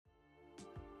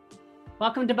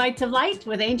Welcome to Bytes of Light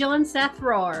with Angel and Seth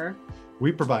Rohr.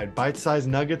 We provide bite-sized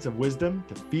nuggets of wisdom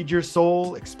to feed your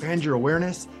soul, expand your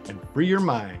awareness, and free your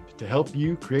mind to help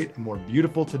you create a more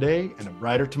beautiful today and a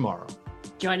brighter tomorrow.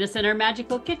 Join us in our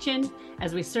magical kitchen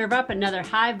as we serve up another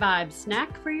high-vibe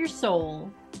snack for your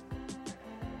soul.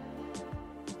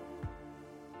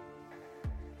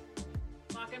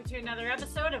 Welcome to another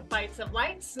episode of Bytes of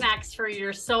Light, Snacks for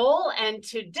Your Soul. And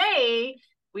today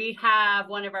we have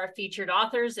one of our featured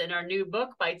authors in our new book,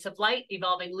 Bytes of Light,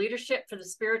 Evolving Leadership for the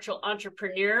Spiritual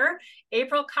Entrepreneur,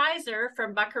 April Kaiser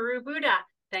from Buckaroo Buddha.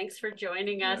 Thanks for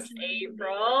joining us,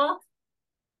 April.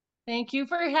 Thank you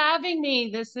for having me.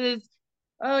 This is,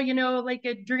 like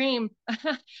a dream.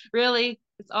 Really,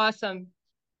 it's awesome.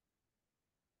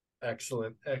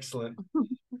 Excellent.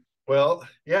 Well,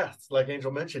 yeah, like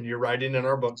Angel mentioned, you're writing in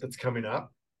our book that's coming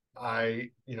up.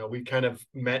 We kind of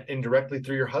met indirectly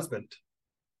through your husband.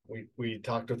 We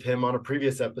talked with him on a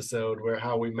previous episode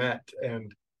how we met,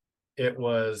 and it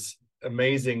was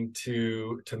amazing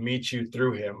to meet you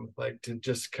through him, like to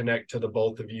just connect to the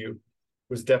both of you. It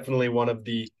was definitely one of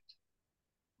the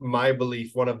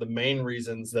main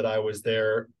reasons that I was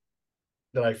there,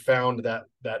 that I found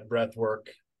that breath work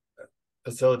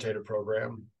facilitator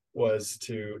program, was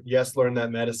to, yes, learn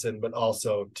that medicine, but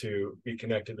also to be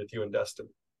connected with you and Dustin.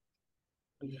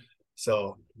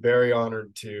 So very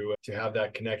honored to have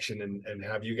that connection and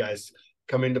have you guys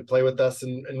come in to play with us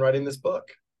in writing this book.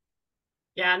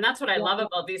 Yeah, and that's what I love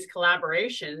about these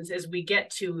collaborations is we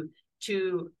get to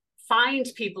find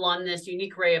people on this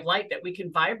unique ray of light that we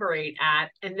can vibrate at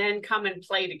and then come and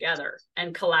play together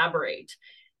and collaborate.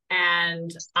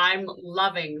 And I'm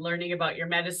loving learning about your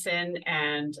medicine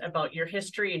and about your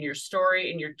history and your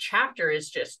story, and your chapter is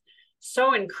just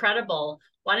so incredible.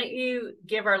 Why don't you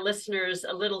give our listeners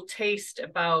a little taste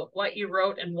about what you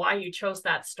wrote and why you chose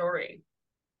that story?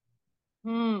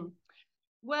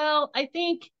 Well, I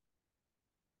think,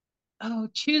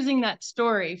 choosing that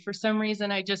story, for some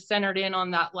reason, I just centered in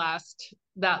on that last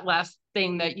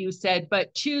thing that you said,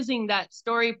 but choosing that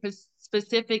story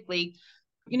specifically,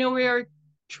 we are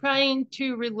trying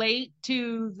to relate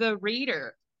to the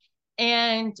reader.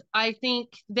 And I think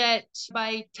that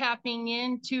by tapping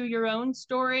into your own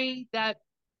story, that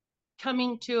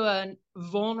coming to a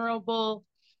vulnerable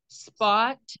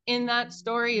spot in that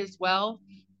story as well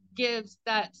gives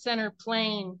that center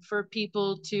plane for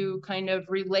people to kind of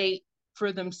relate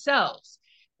for themselves.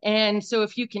 And so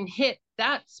if you can hit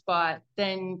that spot,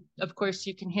 then of course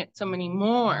you can hit so many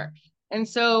more. And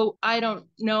so I don't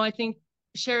know, I think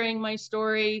sharing my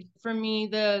story, for me,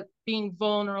 the being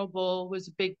vulnerable was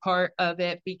a big part of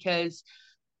it, because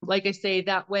like I say,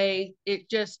 that way it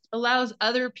just allows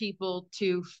other people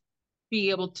to be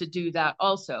able to do that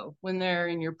also when they're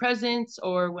in your presence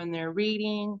or when they're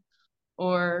reading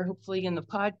or hopefully in the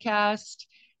podcast,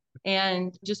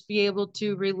 and just be able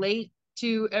to relate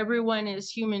to everyone as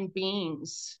human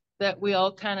beings, that we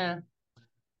all kind of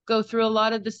go through a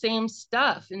lot of the same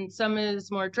stuff, and some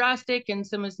is more drastic and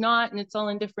some is not, and it's all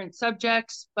in different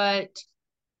subjects, but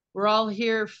we're all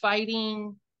here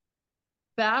fighting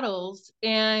battles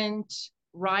and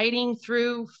riding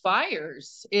through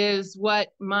fires is what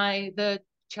the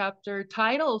chapter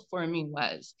title for me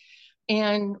was.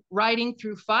 And riding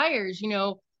through fires,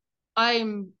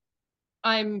 I'm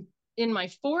in my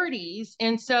 40s.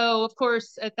 And so of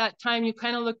course, at that time, you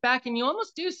kind of look back and you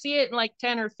almost do see it in like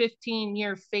 10 or 15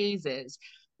 year phases,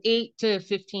 8 to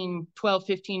 15, 12,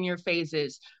 15 year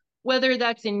phases, whether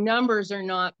that's in numbers or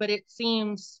not, but it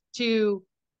seems to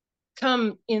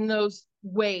come in those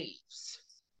waves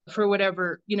for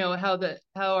whatever,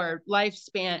 how our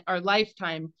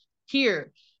lifetime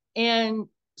here. And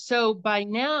so by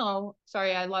now,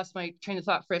 sorry, I lost my train of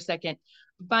thought for a second.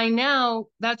 By now,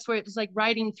 that's where it's like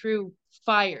riding through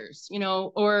fires,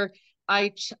 or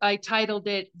I titled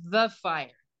it The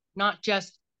Fire, not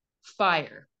just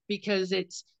fire, because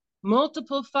it's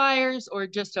multiple fires or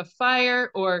just a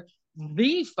fire or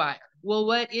the fire. Well,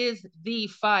 what is the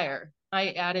fire?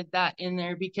 I added that in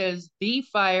there because the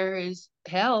fire is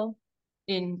hell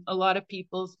in a lot of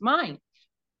people's mind.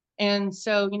 And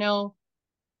so,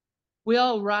 we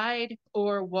all ride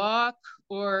or walk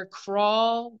or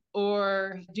crawl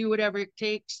or do whatever it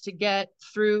takes to get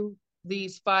through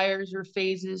these fires or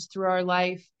phases through our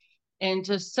life, and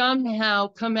to somehow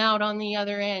come out on the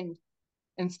other end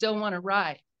and still want to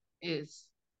ride is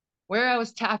where I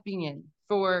was tapping in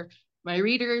for my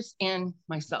readers and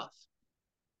myself.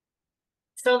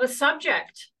 So the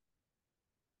subject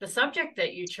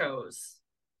that you chose,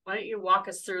 why don't you walk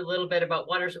us through a little bit about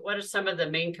what are some of the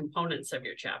main components of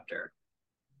your chapter?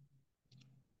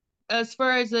 as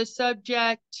far as the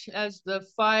subject, as the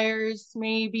fires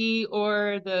maybe,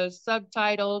 or the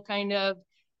subtitle, kind of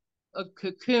a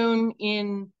cocoon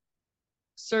in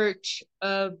search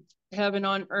of heaven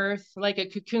on earth, like a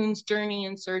cocoon's journey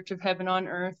in search of heaven on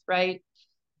earth, right?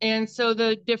 And so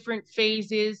the different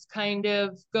phases kind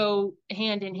of go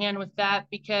hand in hand with that,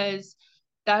 because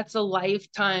that's a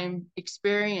lifetime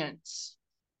experience.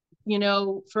 You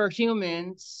know, for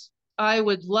humans, I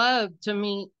would love to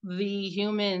meet the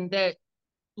human that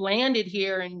landed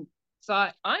here and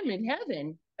thought, I'm in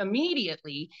heaven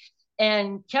immediately,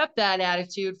 and kept that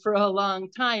attitude for a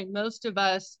long time. Most of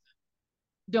us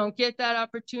don't get that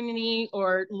opportunity,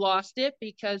 or lost it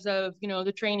because of, you know,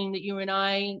 the training that you and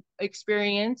I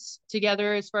experience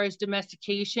together as far as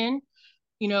domestication.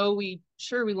 You know, we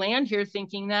land here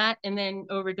thinking that, and then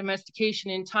over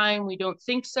domestication in time, we don't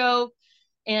think so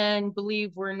and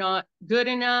believe we're not good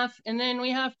enough. And then we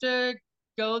have to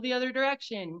go the other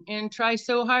direction and try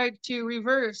so hard to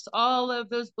reverse all of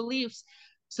those beliefs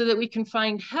so that we can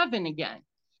find heaven again.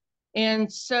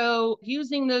 And so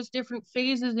using those different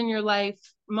phases in your life,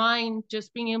 mine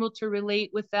just being able to relate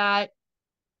with that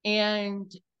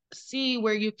and see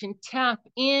where you can tap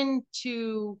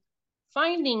into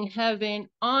finding heaven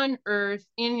on earth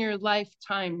in your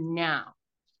lifetime now,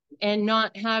 and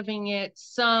not having it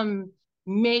some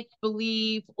make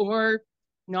believe or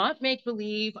not make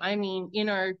believe. I mean, in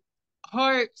our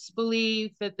hearts,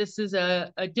 believe that this is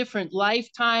a different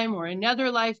lifetime or another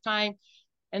lifetime,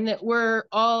 and that we're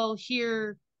all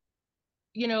here.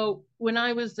 You know, when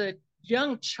I was a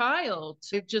young child,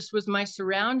 it just was my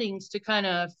surroundings to kind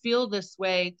of feel this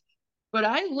way. But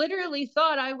I literally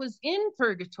thought I was in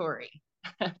purgatory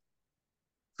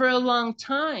for a long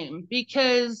time,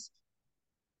 because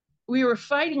we were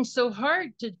fighting so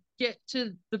hard to get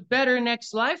to the better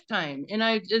next lifetime. And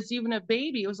I, as even a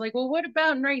baby, it was like, well, what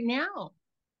about right now?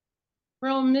 We're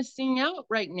all missing out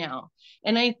right now.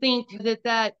 And I think that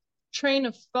that train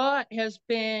of thought has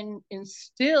been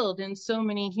instilled in so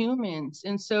many humans.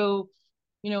 And so,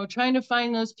 you know, trying to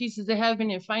find those pieces of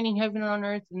heaven and finding heaven on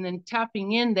earth, and then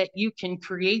tapping in that you can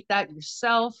create that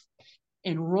yourself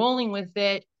and rolling with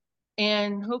it.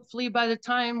 And hopefully by the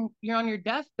time you're on your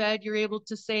deathbed, you're able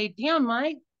to say, damn,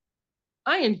 I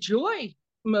enjoy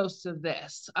most of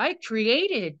this. I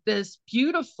created this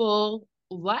beautiful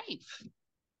life,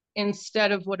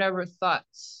 instead of whatever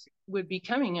thoughts would be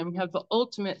coming, and have the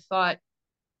ultimate thought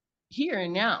here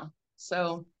and now.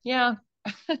 So, yeah.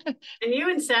 And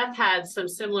you and Seth had some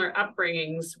similar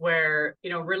upbringings where, you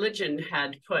know, religion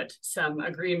had put some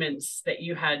agreements that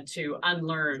you had to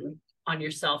unlearn on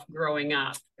yourself growing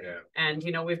up. Yeah. And,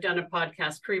 you know, we've done a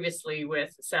podcast previously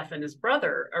with Seth and his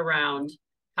brother around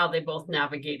how they both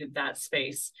navigated that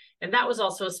space. And that was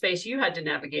also a space you had to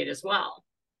navigate as well.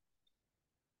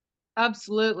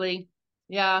 Absolutely.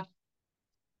 Yeah.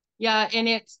 Yeah. And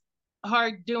it's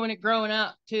hard doing it growing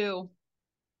up too.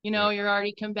 You know, you're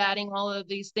already combating all of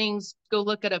these things. Go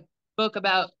look at a book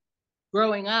about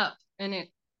growing up, and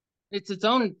it's its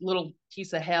own little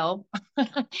piece of hell.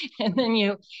 And then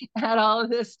you add all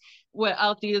of this,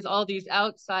 all these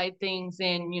outside things,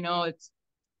 and you know, it's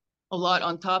a lot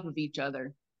on top of each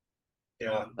other.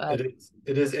 Yeah, but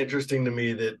it is interesting to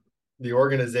me that the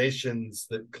organizations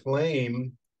that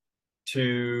claim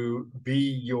to be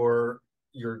your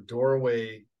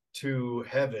doorway to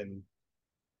heaven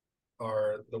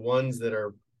are the ones that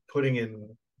are putting in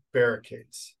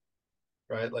barricades,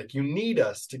 right? Like, you need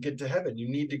us to get to heaven. You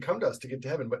need to come to us to get to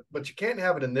heaven, but you can't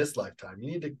have it in this lifetime. You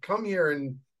need to come here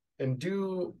and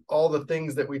do all the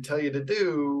things that we tell you to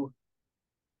do,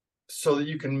 so that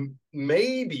you can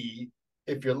maybe,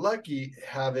 if you're lucky,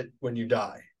 have it when you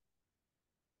die.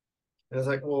 And it's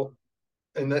like, well,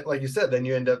 and that, like you said, then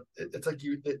you end up, it's like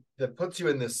that puts you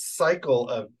in this cycle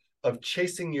of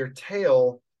chasing your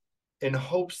tail in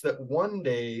hopes that one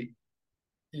day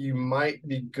you might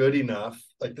be good enough.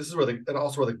 Like, this is where and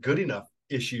also where the good enough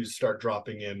issues start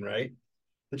dropping in, right?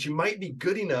 That you might be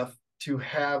good enough to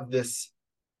have this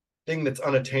thing that's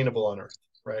unattainable on earth,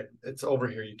 right? It's over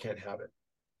here, you can't have it.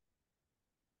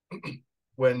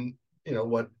 When, you know,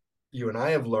 what you and I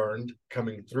have learned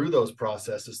coming through those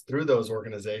processes, through those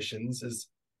organizations, is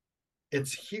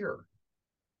it's here.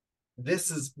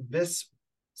 This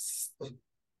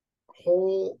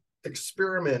whole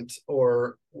experiment,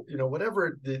 or, you know,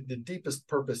 whatever the deepest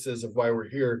purpose is of why we're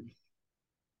here,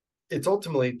 it's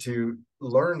ultimately to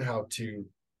learn how to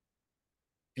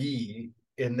be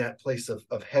in that place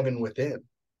of heaven within.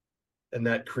 And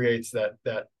that creates that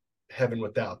heaven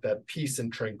without, that peace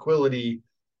and tranquility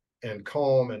and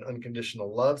calm and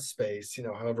unconditional love space, you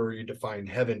know, however you define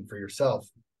heaven for yourself.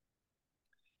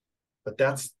 But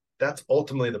that's that's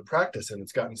ultimately the practice, and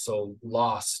it's gotten so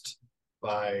lost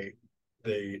by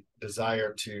the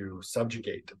desire to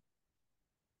subjugate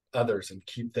others and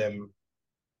keep them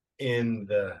in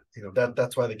the,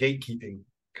 that's why the gatekeeping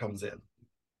comes in.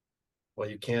 Well,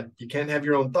 you can't have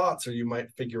your own thoughts, or you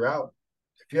might figure out,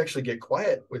 if you actually get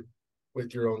quiet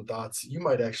with your own thoughts, you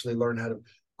might actually learn how to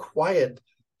quiet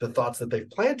the thoughts that they've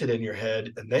planted in your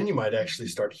head, and then you might actually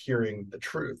start hearing the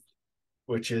truth,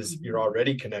 which is you're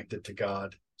already connected to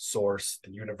God, source,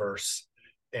 the universe,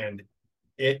 and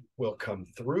it will come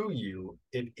through you.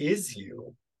 It is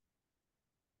you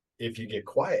if you get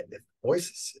quiet, if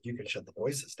you can shut the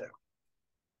voices down.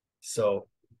 So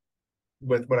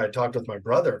when I talked with my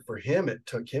brother, for him, it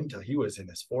took him till he was in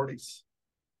his 40s.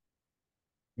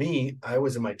 Me, I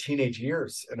was in my teenage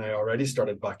years and I already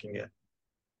started bucking it.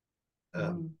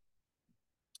 How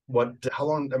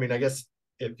long, I mean, I guess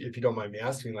if you don't mind me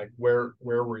asking, like, where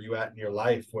were you at in your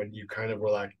life when you kind of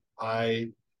were like,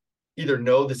 I either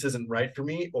know this isn't right for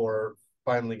me, or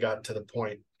finally got to the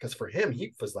point? Because for him,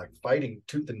 he was like fighting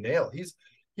tooth and nail.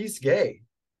 He's gay,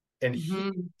 and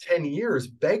he 10 years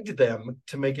begged them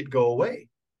to make it go away,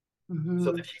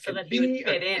 so that he could be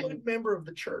a good member of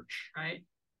the church, right?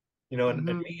 And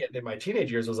me in my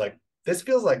teenage years was like, this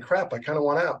feels like crap, I kind of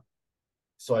want out.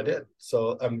 So I did.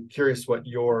 So I'm curious what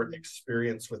your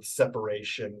experience with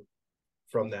separation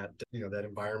from that, that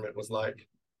environment was like.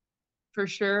 For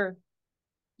sure.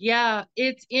 Yeah,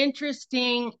 it's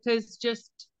interesting because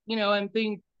just, I'm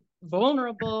being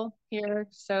vulnerable here.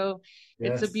 So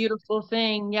it's a beautiful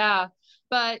thing. Yeah.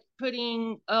 But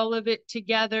putting all of it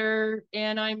together,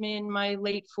 and I'm in my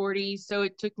late 40s, so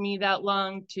it took me that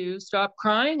long to stop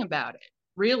crying about it,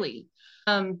 really.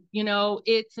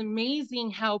 It's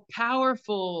amazing how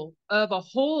powerful of a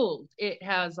hold it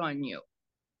has on you.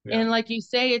 Yeah. And like you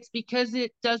say, it's because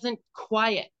it doesn't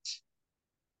quiet.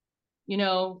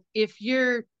 If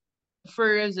you're,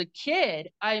 as a kid,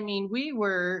 I mean, we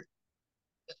were,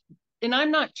 and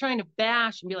I'm not trying to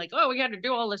bash and be like, oh, we got to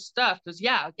do all this stuff. Because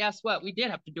yeah, guess what? We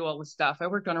did have to do all this stuff. I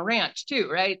worked on a ranch too,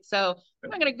 right? So I'm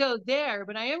not going to go there,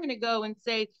 but I am going to go and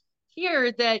say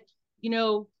here that,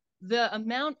 the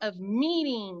amount of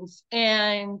meetings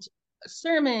and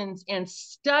sermons and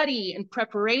study and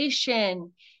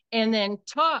preparation and then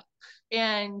talk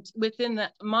and within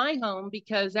my home,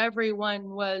 because everyone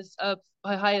was of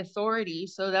a high authority.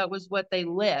 So that was what they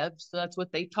lived. So that's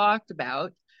what they talked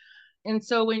about. And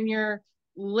so when you're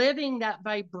living that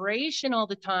vibration all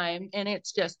the time and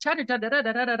it's just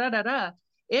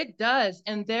it does.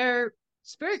 And their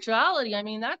spirituality, I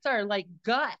mean, that's our like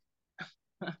gut.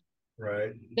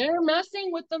 Right. They're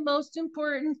messing with the most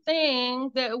important thing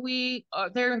that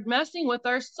they're messing with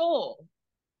our soul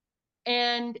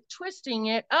and twisting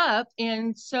it up.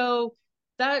 And so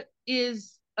that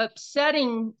is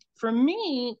upsetting for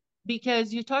me,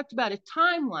 because you talked about a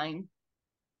timeline.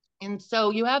 And so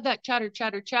you have that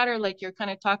chatter, like you're kind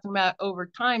of talking about over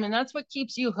time. And that's what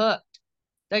keeps you hooked.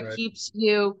 That keeps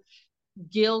you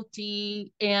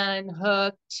guilty and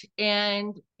hooked.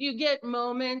 And you get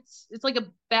moments, it's like a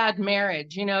bad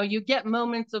marriage, you get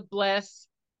moments of bliss.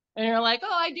 And you're like,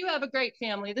 oh, I do have a great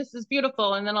family. This is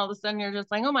beautiful. And then all of a sudden you're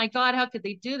just like, oh my God, how could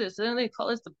they do this? And then they call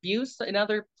this abuse in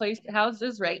other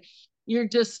houses, right? You're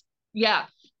just, yeah.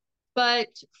 But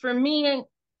for me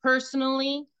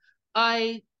personally,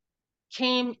 I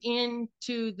came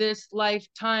into this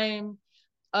lifetime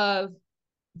of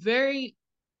very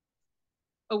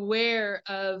aware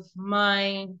of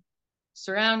my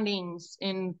surroundings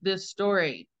in this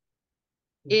story.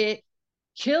 It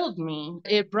killed me.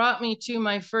 It brought me to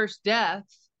my first death,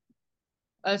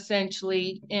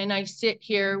 essentially. And I sit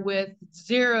here with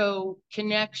zero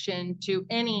connection to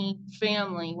any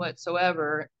family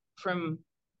whatsoever from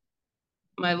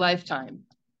my lifetime.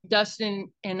 Dustin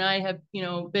and I have,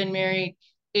 been married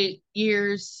 8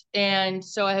 years. And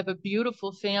so I have a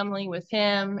beautiful family with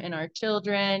him and our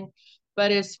children.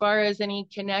 But as far as any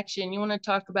connection, you want to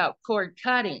talk about cord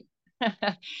cutting.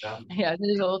 Yeah,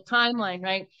 there's a whole timeline,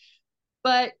 right?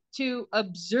 But to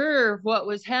observe what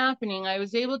was happening, I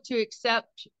was able to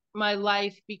accept my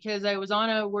life because I was on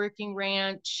a working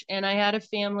ranch and I had a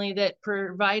family that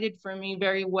provided for me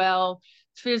very well,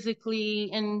 physically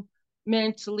and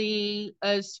mentally,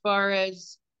 as far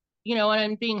as, and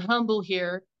I'm being humble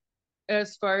here,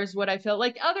 as far as what I felt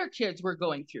like other kids were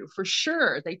going through. For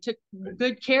sure, they took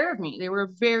good care of me. They were a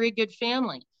very good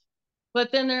family.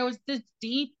 But then there was this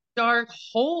deep, dark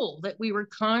hole that we were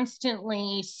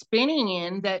constantly spinning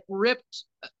in that ripped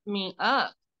me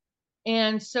up.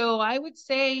 And so I would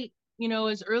say,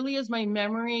 as early as my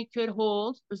memory could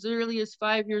hold, as early as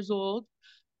 5 years old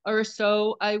or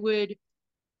so, I would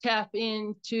tap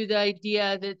into the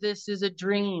idea that this is a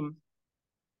dream.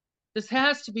 This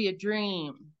has to be a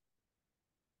dream.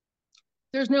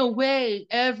 There's no way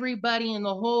everybody in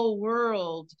the whole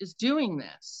world is doing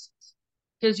this.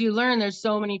 Because you learn there's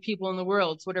so many people in the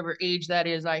world. So whatever age that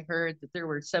is, I heard that there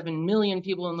were 7 million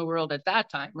people in the world at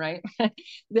that time, right?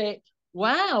 That,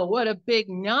 wow, what a big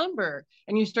number.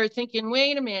 And you start thinking,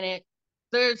 wait a minute,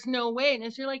 there's no way.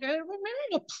 And you're like, are we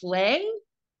ready to play?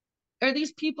 Are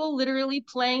these people literally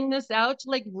playing this out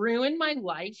to like ruin my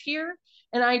life here?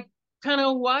 And I kind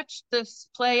of watched this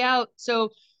play out. So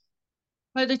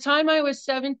by the time I was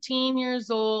 17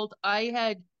 years old, I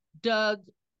had dug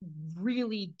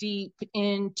really deep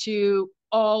into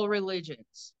all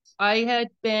religions. I had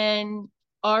been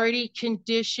already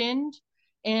conditioned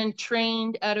and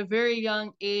trained at a very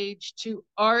young age to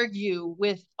argue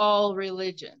with all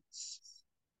religions.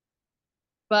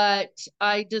 But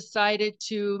I decided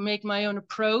to make my own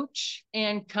approach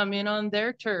and come in on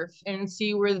their turf and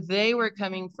see where they were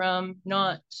coming from,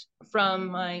 not from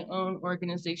my own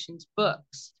organization's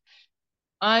books.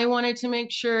 I wanted to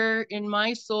make sure in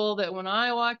my soul that when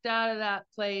I walked out of that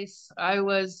place, I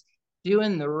was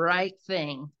doing the right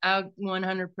thing out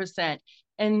 100%.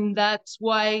 And that's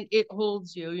why it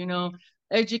holds you, you know,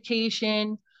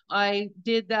 education. I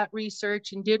did that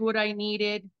research and did what I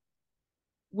needed,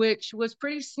 which was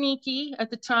pretty sneaky at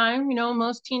the time. You know,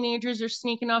 most teenagers are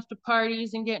sneaking off to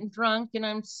parties and getting drunk, and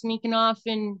I'm sneaking off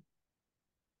and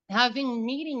having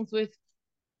meetings with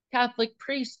Catholic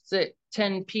priests at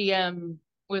 10 p.m.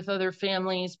 with other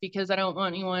families because I don't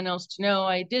want anyone else to know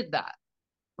I did that,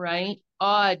 right?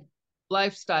 Odd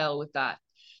lifestyle with that.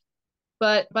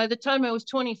 But by the time I was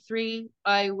 23,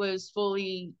 I was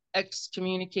fully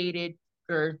excommunicated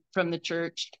or from the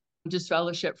church,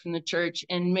 disfellowship from the church,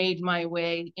 and made my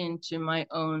way into my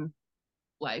own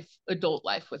life, adult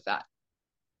life with that.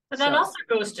 But that also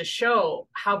goes to show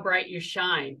how bright you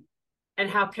shine and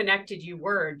how connected you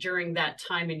were during that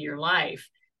time in your life.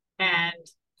 And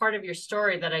part of your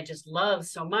story that I just love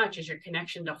so much is your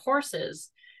connection to horses,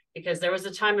 because there was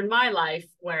a time in my life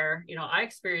where, you know, I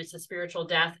experienced a spiritual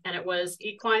death, and it was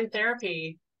equine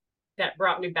therapy that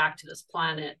brought me back to this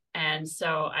planet. And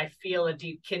so I feel a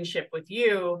deep kinship with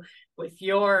you, with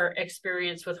your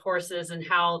experience with horses and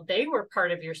how they were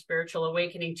part of your spiritual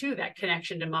awakening too, that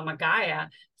connection to Mama Gaia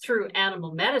through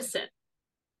animal medicine.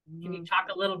 Can you talk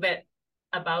a little bit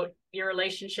about your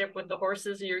relationship with the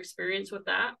horses and your experience with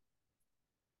that?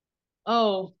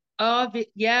 Oh,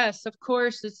 yes, of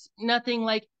course. It's nothing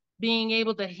like being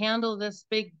able to handle this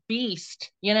big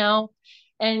beast, you know,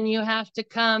 and you have to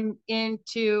come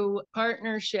into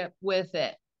partnership with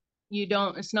it. You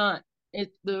don't, it's not,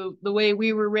 it's the way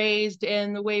we were raised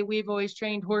and the way we've always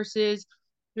trained horses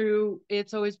through,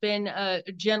 it's always been a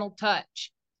gentle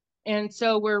touch. And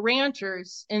so we're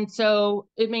ranchers. And so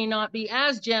it may not be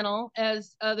as gentle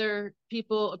as other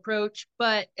people approach,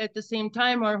 but at the same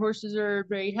time, our horses are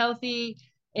very healthy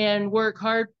and work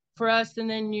hard for us. And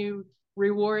then you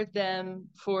reward them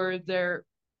for their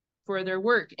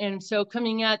work. And so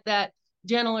coming at that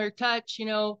gentler touch, you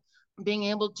know, being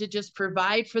able to just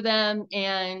provide for them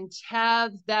and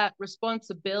have that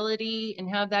responsibility and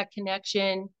have that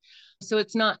connection. So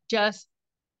it's not just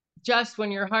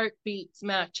when your heartbeats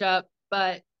match up,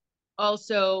 but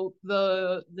also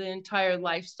the entire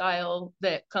lifestyle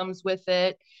that comes with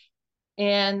it,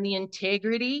 and the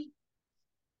integrity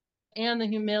and the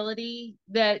humility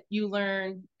that you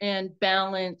learn and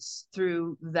balance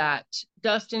through that.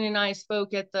 Dustin and I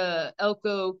spoke at the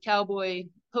Elko Cowboy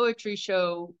Poetry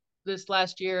Show this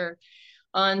last year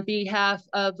on behalf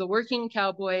of the working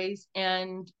cowboys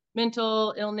and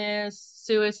mental illness,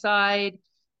 suicide,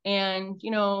 and,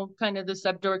 you know, kind of the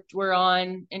subject we're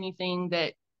on, anything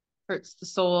that hurts the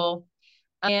soul.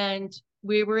 And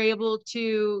we were able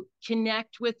to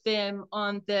connect with them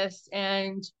on this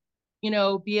and, you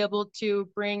know, be able to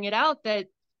bring it out that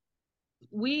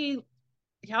we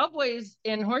cowboys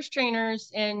and horse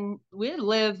trainers, and we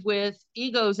live with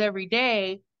egos every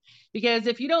day, because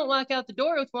if you don't walk out the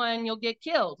door with one, you'll get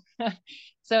killed.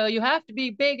 So you have to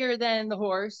be bigger than the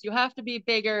horse. You have to be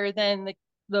bigger than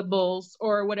the bulls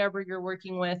or whatever you're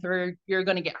working with, or you're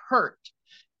going to get hurt.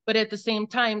 But at the same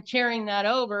time, carrying that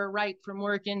over right from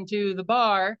work into the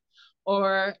bar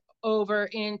or over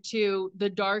into the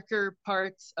darker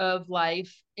parts of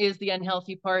life is the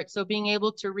unhealthy part. So being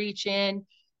able to reach in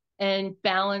and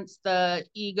balance the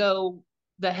ego,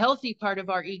 the healthy part of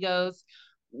our egos,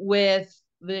 with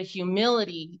the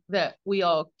humility that we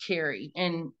all carry.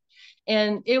 And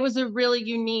it was a really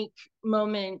unique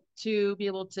moment to be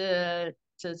able to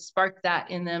spark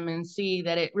that in them and see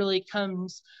that it really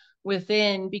comes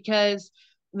within, because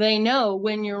they know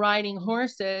when you're riding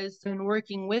horses and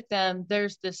working with them,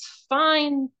 there's this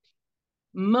fine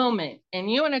moment.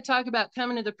 And you want to talk about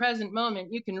coming to the present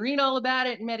moment, you can read all about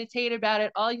it and meditate about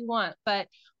it all you want, but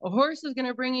a horse is going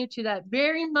to bring you to that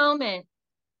very moment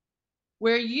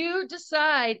where you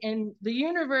decide, and the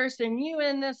universe and you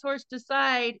and this horse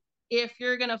decide if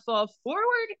you're going to fall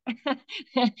forward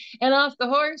and off the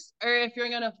horse, or if you're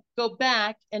going to go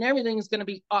back and everything's going to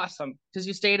be awesome because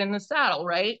you stayed in the saddle,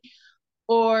 right?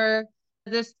 Or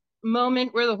this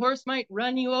moment where the horse might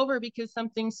run you over because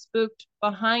something spooked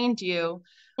behind you,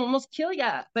 almost kill you.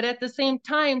 But at the same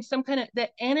time, some kind of the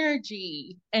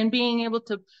energy and being able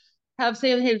to have,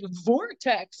 say, a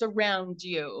vortex around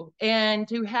you and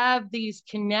to have these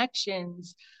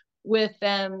connections with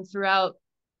them throughout,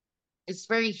 it's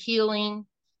very healing.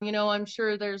 You know, I'm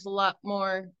sure there's a lot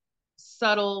more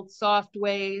subtle, soft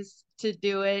ways to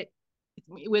do it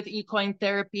with equine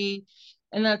therapy.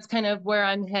 And that's kind of where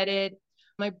I'm headed.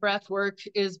 My breath work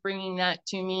is bringing that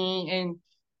to me. And,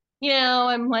 you know,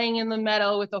 I'm laying in the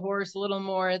meadow with the horse a little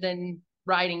more than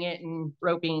riding it and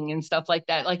roping and stuff like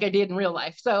that, like I did in real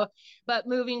life. So, but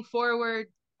moving forward,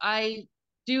 I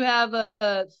do have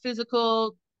a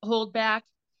physical holdback.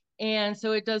 And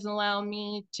so it doesn't allow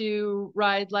me to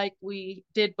ride like we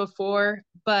did before.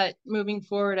 But moving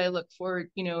forward, I look forward,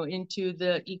 you know, into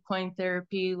the equine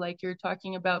therapy like you're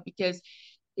talking about, because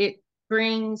it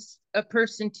brings a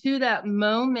person to that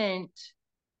moment.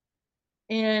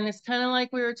 And it's kind of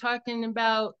like we were talking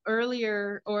about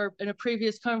earlier or in a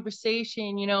previous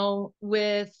conversation, you know,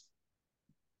 with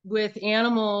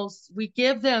animals, we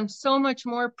give them so much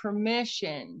more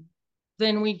permission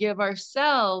than we give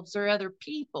ourselves or other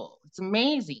people. It's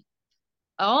amazing.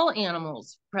 All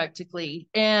animals practically.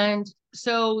 And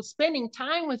so spending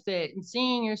time with it and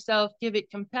seeing yourself give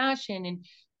it compassion and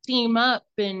team up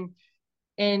and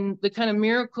the kind of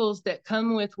miracles that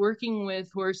come with working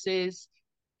with horses,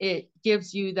 it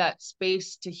gives you that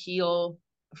space to heal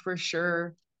for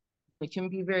sure. It can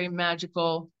be very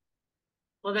magical.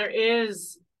 Well, there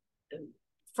is,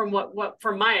 from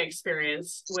from my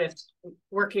experience with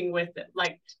working with,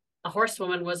 like, a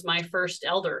horsewoman was my first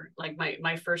elder, like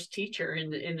my first teacher in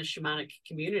the shamanic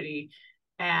community.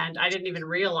 And I didn't even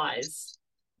realize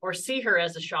or see her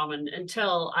as a shaman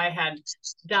until I had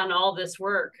done all this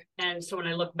work. And so when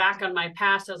I look back on my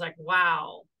past, I was like,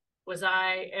 wow, was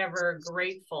I ever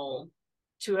grateful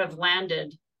to have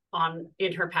landed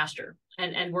in her pasture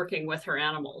and working with her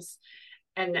animals.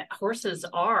 And horses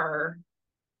are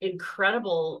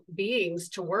incredible beings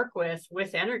to work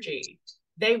with energy.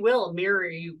 They will mirror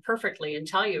you perfectly and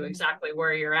tell you exactly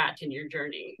where you're at in your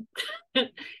journey. And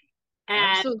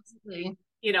absolutely,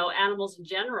 you know, animals in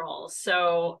general.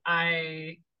 So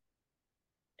and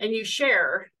you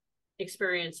share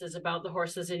experiences about the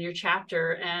horses in your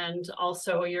chapter, and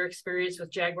also your experience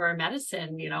with jaguar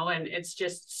medicine, you know, and it's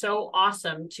just so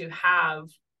awesome to have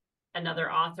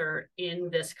another author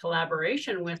in this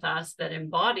collaboration with us that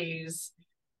embodies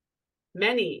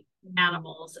many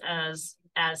animals as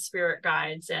spirit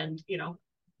guides and, you know,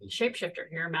 shapeshifter.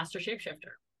 You're a master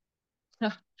shapeshifter.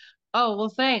 Oh, well,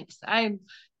 thanks. I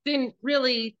didn't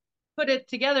really put it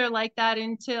together like that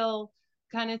until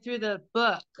kind of through the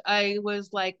book. I was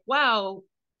like, wow,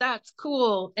 that's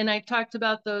cool. And I talked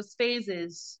about those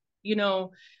phases, you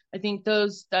know. I think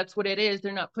that's what it is.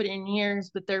 They're not put in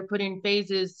years, but they're put in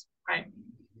phases. Right.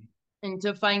 And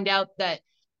to find out that,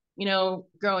 you know,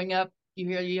 growing up,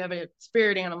 you have a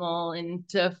spirit animal, and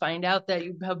to find out that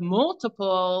you have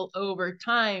multiple over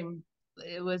time,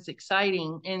 it was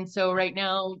exciting. And so right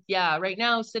now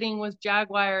sitting with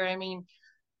jaguar, I mean,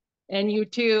 and you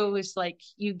too, it's like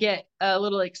you get a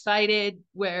little excited,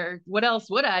 where what else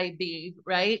would I be,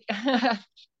 right? So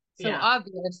yeah.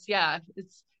 Obvious. Yeah,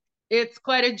 it's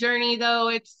quite a journey, though.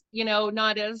 It's, you know,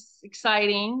 not as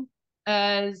exciting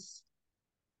as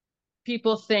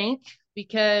people think,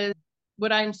 because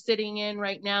what I'm sitting in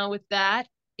right now with that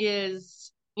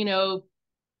is, you know,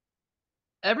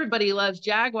 everybody loves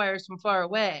jaguars from far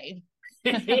away.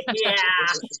 Yeah.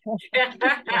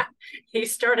 He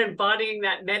started embodying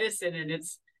that medicine, and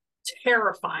it's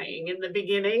terrifying in the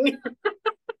beginning.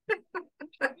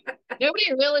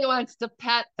 Nobody really wants to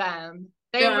pet them.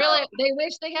 They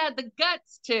wish they had the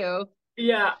guts to.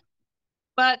 Yeah.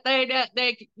 But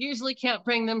they usually can't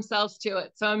bring themselves to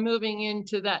it. So I'm moving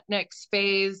into that next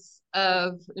phase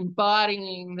of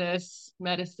embodying this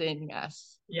medicine.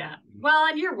 Yes. Yeah. Well,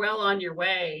 and you're well on your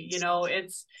way. You know,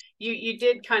 it's you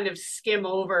did kind of skim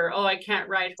over, oh, I can't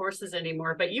ride horses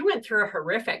anymore, but you went through a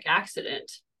horrific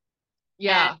accident.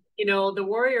 Yeah. And, you know, the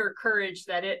warrior courage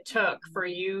that it took for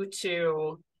you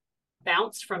to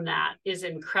bounce from that is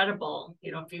incredible.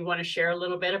 You know, if you want to share a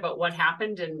little bit about what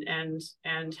happened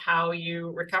and how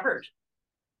you recovered.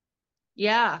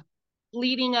 Yeah.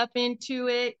 Leading up into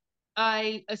it,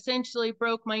 I essentially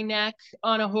broke my neck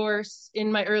on a horse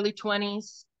in my early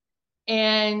 20s.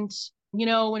 And, you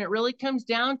know, when it really comes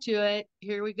down to it,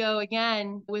 here we go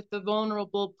again with the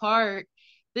vulnerable part.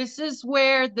 This is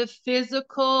where the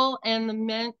physical and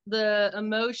the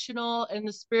emotional and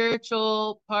the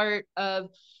spiritual part of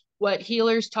what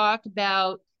healers talk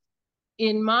about.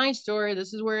 In my story,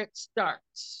 this is where it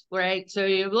starts, right? So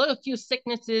you have a few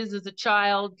sicknesses as a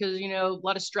child because, you know, a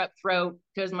lot of strep throat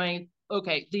because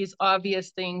these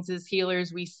obvious things as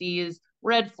healers we see as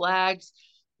red flags.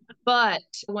 But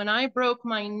when I broke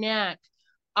my neck,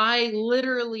 I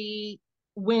literally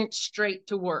went straight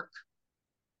to work.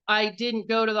 I didn't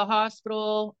go to the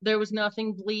hospital. There was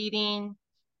nothing bleeding.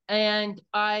 And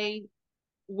I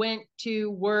went to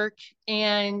work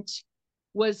and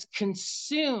was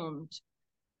consumed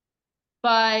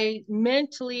by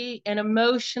mentally and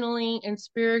emotionally and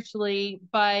spiritually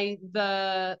by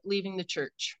the leaving the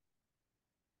church.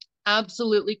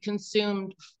 Absolutely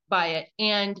consumed by it.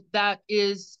 And that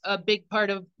is a big part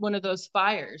of one of those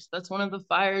fires. That's one of the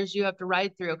fires you have to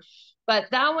ride through. But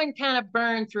that one kind of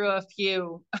burned through a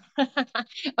few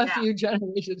few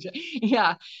generations.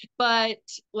 Yeah. But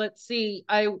let's see.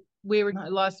 I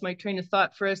lost my train of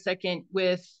thought for a second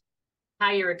with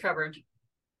how you recovered.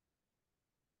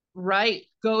 Right.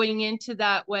 Going into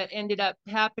that, what ended up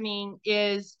happening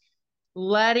is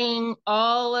letting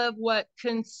all of what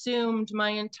consumed my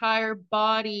entire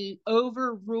body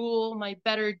overrule my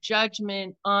better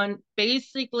judgment on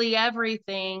basically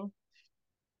everything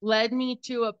led me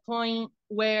to a point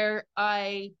where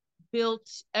I built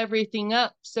everything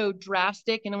up so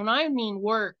drastic. And when I mean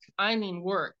work, I mean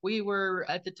work.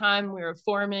 At the time, we were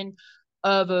foreman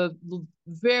of a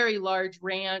very large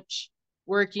ranch,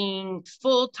 working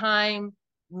full time,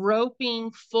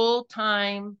 roping full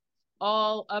time,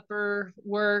 all upper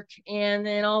work. And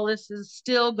then all this is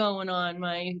still going on.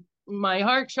 My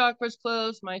heart chakra's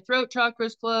closed, my throat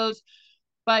chakra's closed,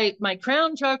 my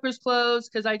crown chakra's closed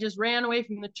because I just ran away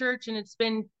from the church and it's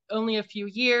been only a few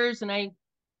years and I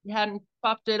hadn't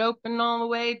popped it open all the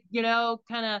way, you know,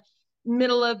 kind of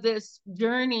middle of this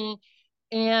journey.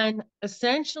 And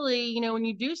essentially, you know, when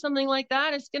you do something like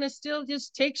that, it's going to still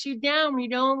just takes you down. When you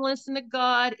don't listen to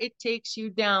God, it takes you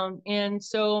down. And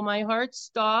so my heart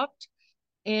stopped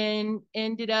and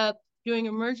ended up doing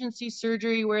emergency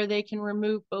surgery where they can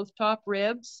remove both top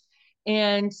ribs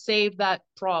and save that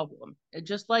problem,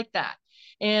 just like that.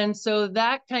 And so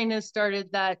that kind of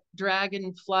started that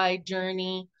dragonfly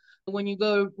journey. When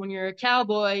you're a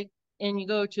cowboy and you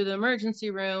go to the emergency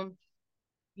room,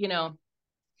 you know,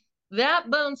 that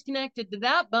bone's connected to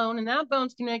that bone and that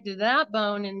bone's connected to that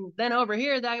bone. And then over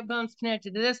here, that bone's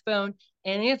connected to this bone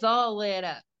and it's all lit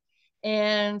up.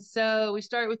 And so we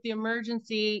start with the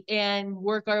emergency and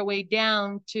work our way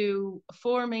down to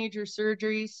 4 major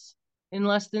surgeries in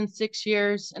less than 6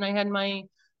 years. And I had my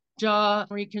jaw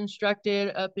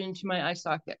reconstructed up into my eye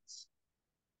sockets.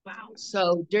 Wow.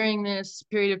 So during this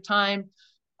period of time,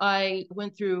 I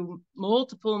went through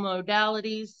multiple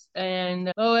modalities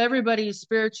and everybody's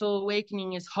spiritual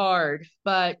awakening is hard,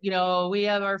 but you know, we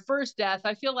have our first death.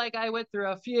 I feel like I went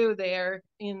through a few there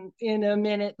in a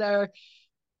minute there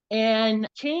and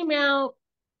came out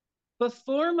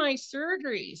before my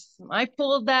surgeries. I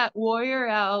pulled that warrior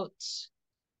out.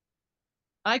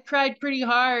 I cried pretty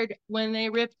hard when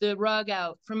they ripped the rug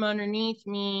out from underneath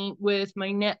me with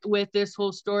my neck, with this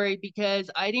whole story, because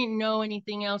I didn't know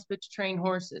anything else but to train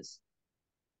horses.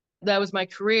 That was my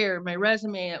career, my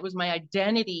resume. It was my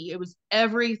identity. It was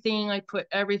everything I put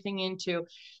everything into.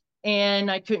 And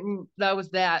that was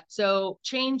that. So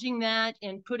changing that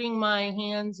and putting my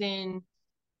hands in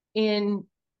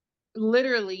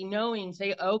literally knowing,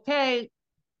 say, okay,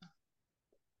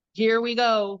 here we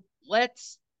go.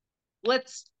 Let's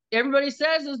everybody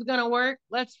says this is going to work.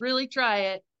 Let's really try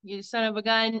it, you son of a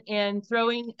gun, and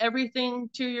throwing everything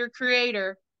to your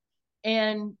creator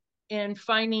and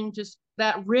finding just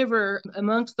that river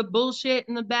amongst the bullshit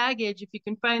and the baggage. If you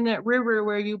can find that river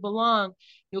where you belong,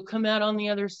 you'll come out on the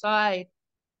other side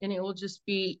and it will just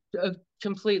be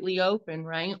completely open,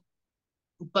 right?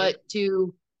 But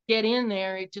to get in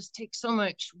there, it just takes so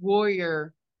much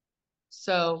warrior.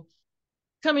 So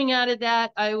coming out of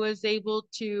that, I was able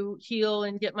to heal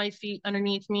and get my feet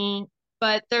underneath me.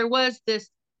 But there was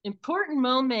this important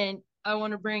moment I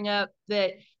want to bring up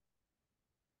that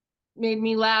made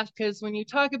me laugh, because when you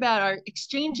talk about our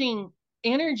exchanging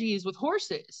energies with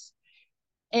horses,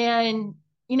 and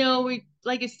you know, we,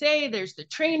 like I say, there's the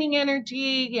training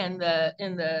energy and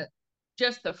the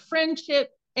just the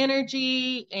friendship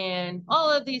energy and all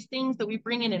of these things that we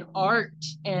bring in art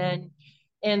and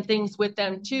things with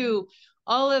them too,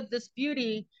 all of this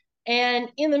beauty.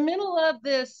 And in the middle of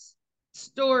this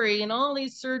story and all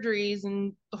these surgeries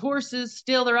and horses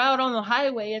still, they're out on the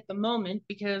highway at the moment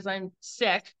because I'm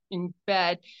sick in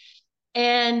bed.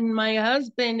 And my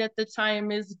husband at the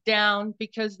time is down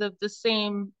because of the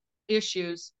same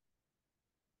issues.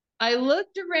 I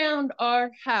looked around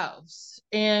our house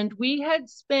and we had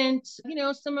spent,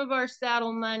 some of our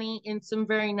saddle money in some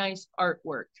very nice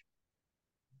artwork.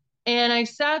 And I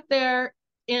sat there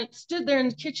and stood there in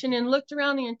the kitchen and looked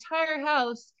around the entire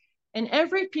house, and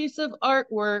every piece of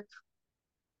artwork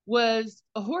was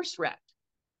a horse rack,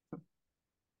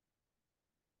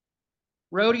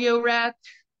 rodeo rack,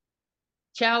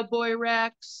 cowboy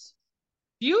racks,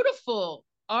 beautiful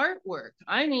artwork.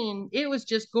 I mean, it was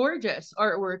just gorgeous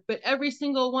artwork, but every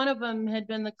single one of them had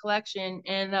been the collection.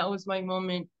 And that was my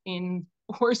moment in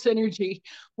horse energy,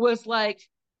 was like,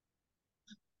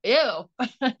 ew,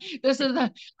 this is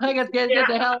I got to get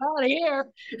the hell out of here.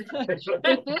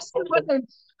 If this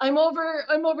wasn't, I'm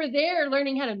over there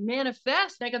learning how to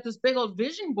manifest. I got this big old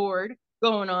vision board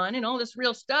going on and all this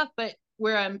real stuff, but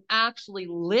where I'm actually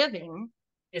living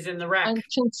is in the wreck. I'm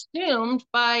consumed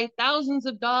by thousands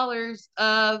of dollars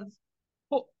of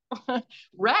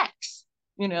wrecks,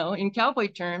 in cowboy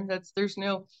terms. There's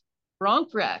no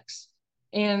bronc wrecks.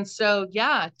 And so,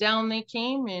 yeah, down they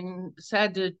came and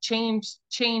had to change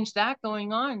that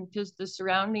going on because the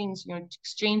surroundings,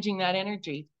 exchanging that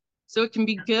energy. So it can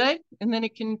be good, and then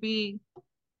it can be,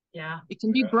 it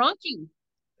can be bronchi.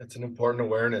 It's an important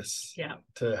awareness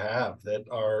to have, that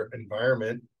our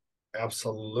environment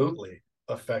absolutely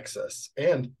affects us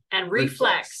and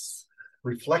reflects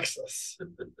us.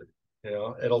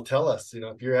 It'll tell us,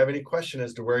 if you have any question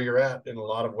as to where you're at in a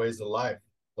lot of ways of life,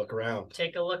 look around.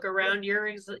 Take a look around your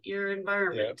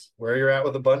environment. Where you're at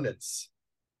with abundance.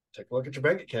 Take a look at your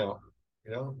bank account.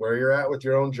 Where you're at with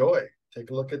your own joy. Take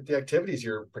a look at the activities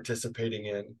you're participating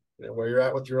in. Where you're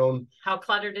at with your own. How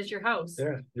cluttered is your house?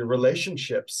 Yeah, your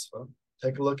relationships. Well,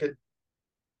 take a look at.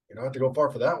 You don't have to go far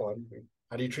for that one.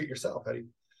 How do you treat yourself? How do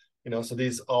you,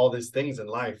 so all these things in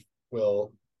life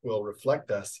will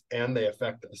reflect us, and they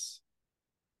affect us.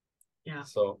 Yeah.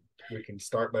 So we can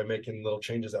start by making little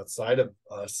changes outside of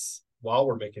us while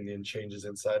we're making the changes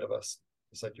inside of us,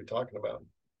 just like you're talking about.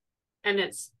 And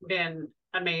it's been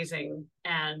amazing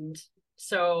and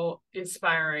so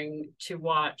inspiring to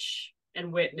watch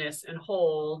and witness and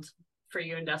hold for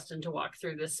you and Dustin to walk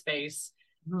through this space,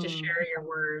 to share your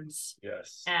words.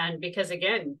 Yes. And because,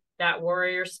 again, that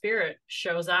warrior spirit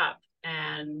shows up.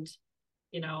 And,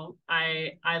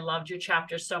 I loved your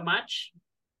chapter so much.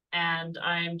 And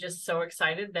I'm just so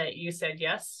excited that you said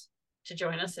yes to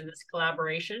join us in this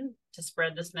collaboration to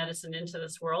spread this medicine into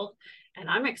this world. And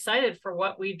I'm excited for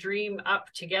what we dream up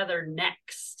together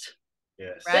next.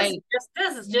 Yes. Right.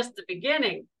 This is just the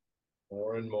beginning.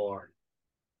 More and more.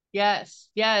 Yes.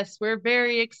 We're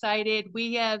very excited.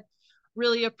 We have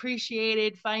really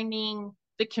appreciated finding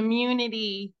the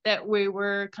community that we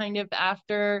were kind of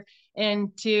after, and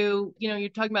to, you're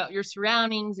talking about your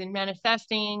surroundings and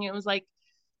manifesting. It was like,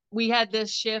 we had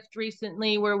this shift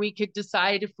recently where we could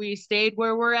decide if we stayed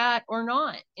where we're at or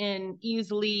not, and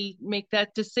easily make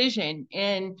that decision.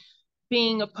 And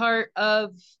being a part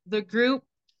of the group,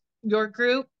 your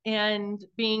group, and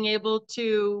being able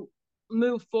to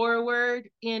move forward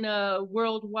in a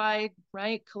worldwide,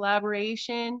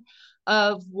 collaboration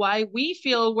of why we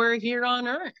feel we're here on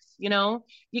Earth.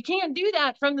 You can't do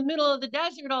that from the middle of the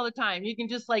desert all the time. You can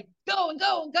just go and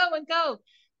go and go and go.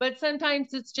 But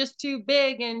sometimes it's just too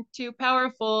big and too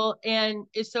powerful. And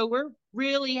so we're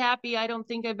really happy. I don't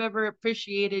think I've ever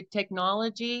appreciated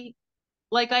technology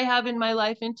like I have in my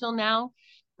life until now.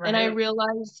 Right. And I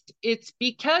realized it's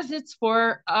because it's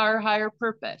for our higher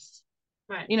purpose.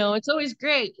 Right. It's always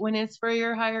great when it's for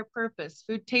your higher purpose.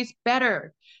 Food tastes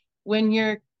better when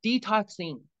you're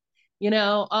detoxing,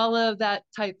 all of that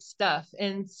type stuff.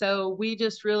 And so we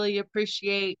just really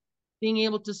appreciate being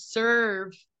able to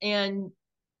serve and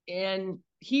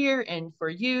here and for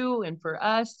you and for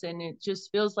us. And it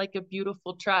just feels like a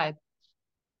beautiful tribe.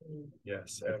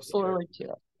 Yes, absolutely. Look forward to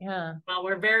it. Yeah. Well,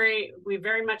 we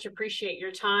very much appreciate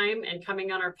your time and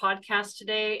coming on our podcast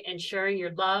today and sharing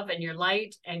your love and your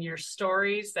light and your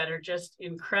stories that are just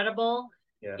incredible.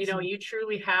 Yes. You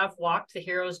truly have walked the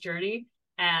hero's journey,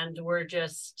 and we're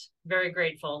just very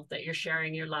grateful that you're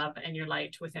sharing your love and your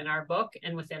light within our book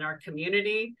and within our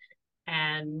community.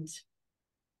 And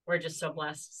we're just so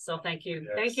blessed. So thank you.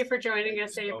 Yes. Thank you for joining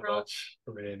us, April. Thank you so much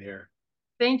for being here.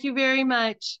 Thank you very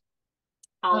much.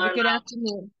 All Have a good love.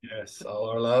 afternoon. Yes, all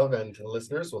our love. And to the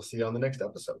listeners, we'll see you on the next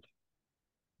episode.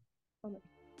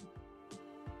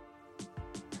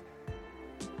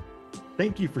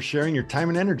 Thank you for sharing your time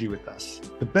and energy with us.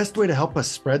 The best way to help us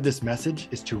spread this message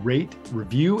is to rate,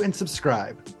 review, and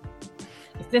subscribe.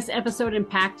 If this episode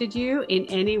impacted you in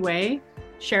any way,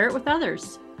 share it with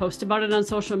others. Post about it on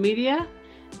social media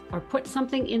or put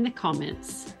something in the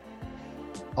comments.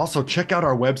 Also, check out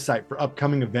our website for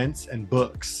upcoming events and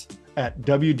books at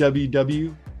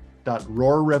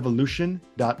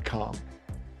www.roarrevolution.com.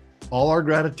 All our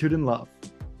gratitude and love.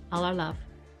 All our love.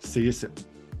 See you soon.